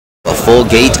full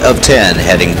gate of 10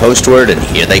 heading postward, and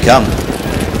here they come.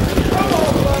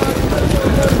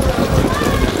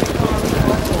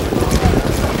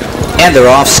 And they're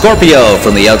off. Scorpio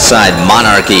from the outside.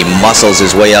 Monarchy muscles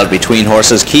his way out between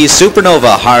horses. Keys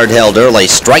Supernova hard held early.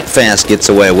 Strike Fast gets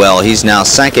away well. He's now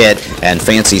second, and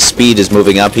Fancy Speed is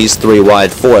moving up. He's 3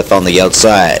 wide, fourth on the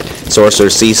outside. Sorcerer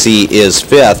CC is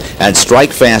fifth, and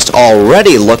Strike Fast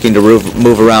already looking to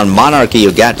move around Monarchy,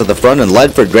 who got to the front, and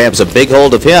Ledford grabs a big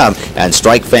hold of him, and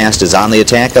Strike Fast is on the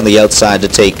attack on the outside to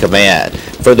take command.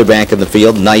 Further back in the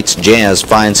field, Knight's Jazz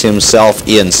finds himself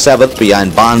in seventh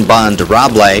behind Bon Bon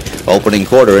Durable, opening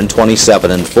quarter in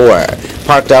 27-4.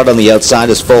 Parked out on the outside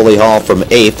is Foley Hall from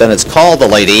 8th, then it's Call the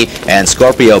Lady, and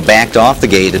Scorpio backed off the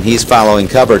gate, and he's following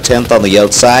cover 10th on the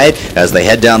outside as they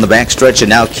head down the backstretch, and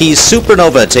now Keys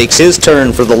Supernova takes his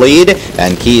turn for the lead,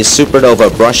 and Keys Supernova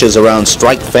brushes around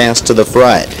Strike Fast to the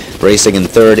front. Racing in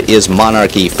third is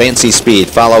Monarchy. Fancy Speed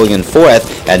following in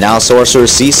fourth, and now Sorcerer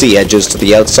CC edges to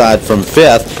the outside from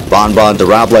fifth. Bon Bon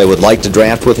Durable would like to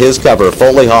draft with his cover.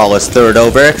 Foley Hall is third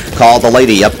over. Call the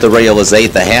Lady up the rail is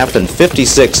 8th, a half, and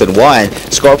 56-1.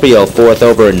 Scorpio fourth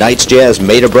over. Knight's Jazz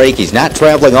made a break. He's not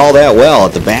traveling all that well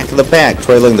at the back of the pack,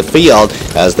 trailing the field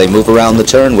as they move around the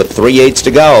turn with 3/8 to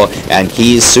go. And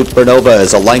Keys Supernova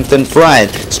is a length in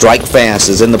front. Strike Fast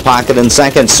is in the pocket in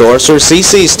second. Sorcerer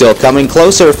CC still coming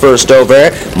closer. First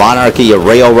over. Monarchy a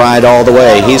rail ride all the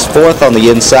way. He's fourth on the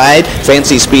inside.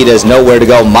 Fancy Speed has nowhere to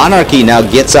go. Monarchy now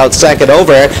gets out second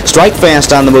over. Strike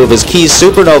Fast on the move as Keys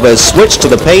Supernova has switched to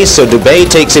the pace, so Dubé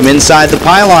takes him inside the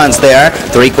pylons there.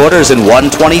 3/4 in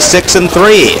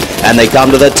 1:26-3. And they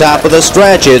come to the top of the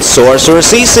stretch. It's Sorcerer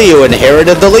CC who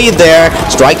inherited the lead there.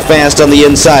 Strike Fast on the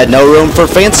inside. No room for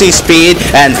Fancy Speed.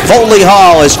 And Foley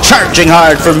Hall is charging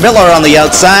hard for Miller on the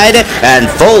outside. And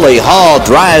Foley Hall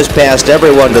drives past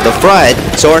everyone to the front.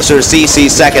 Sorcerer CC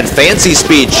second. Fancy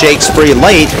Speed shakes free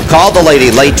late. Call the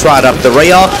Lady late trot up the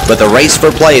rail, but the race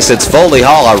for place. It's Foley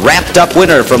Hall, a wrapped up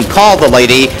winner from Call the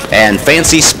Lady, and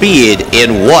Fancy Speed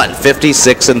in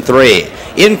 1:56-3.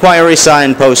 Inquiry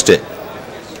sign posted.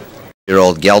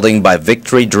 Year-old gelding by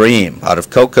Victory Dream out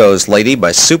of Coco's Lady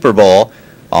by Super Bowl,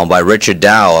 owned by Richard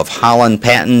Dow of Holland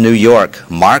Patton, New York.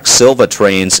 Mark Silva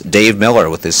trains Dave Miller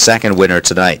with his second winner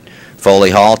tonight. Foley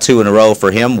Hall, 2 in a row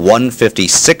for him,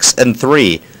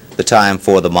 1:56-3, the time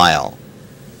for the mile.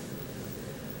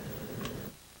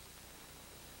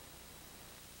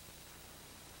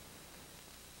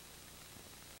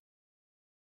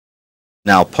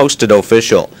 Now posted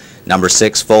official. Number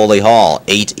 6, Foley Hall,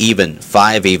 8 even,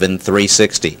 5 even,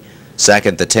 360.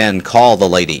 Second, the 10, Call the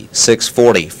Lady,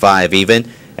 640, 5 even.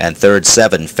 And third,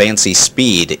 7, Fancy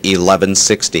Speed,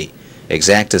 1160.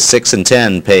 Exacta 6 and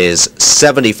 10 pays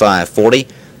 $75.40.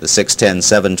 The 6-10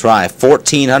 7 try,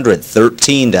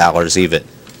 $1,413 even.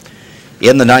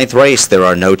 In the 9th race, there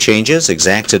are no changes.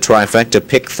 Exacta trifecta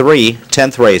pick 3.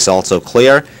 10th race also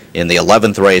clear. In the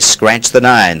 11th race, scratch the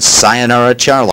 9, Sayonara Charlotte.